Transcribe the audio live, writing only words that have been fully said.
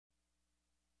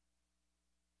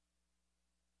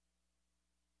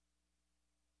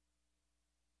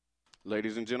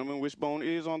Ladies and gentlemen, Wishbone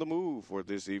is on the move for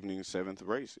this evening's seventh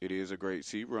race. It is a Grade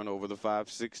C run over the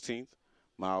 5/16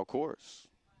 mile course.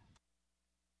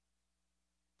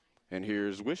 And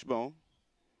here's Wishbone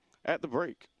at the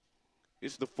break.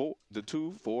 It's the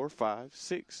 2, 4, 5,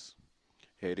 6.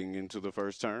 Heading into the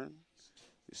first turn,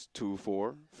 it's 2,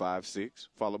 4, 5, 6,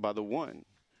 followed by the 1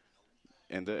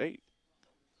 and the 8.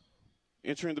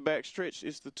 Entering the back stretch,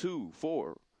 it's the 2,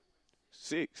 4,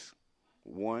 6,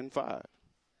 1, 5.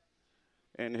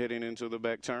 And heading into the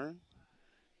back turn,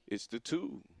 it's the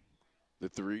 2, the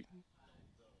 3,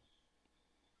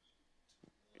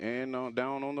 and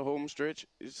down on the home stretch,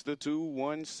 it's the 2,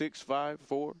 1, 6, 5,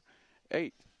 4,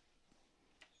 8.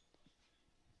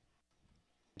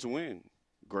 To win,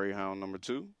 Greyhound number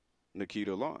 2,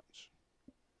 Nikita Launch.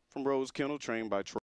 From Rose Kennel, trained by Troy.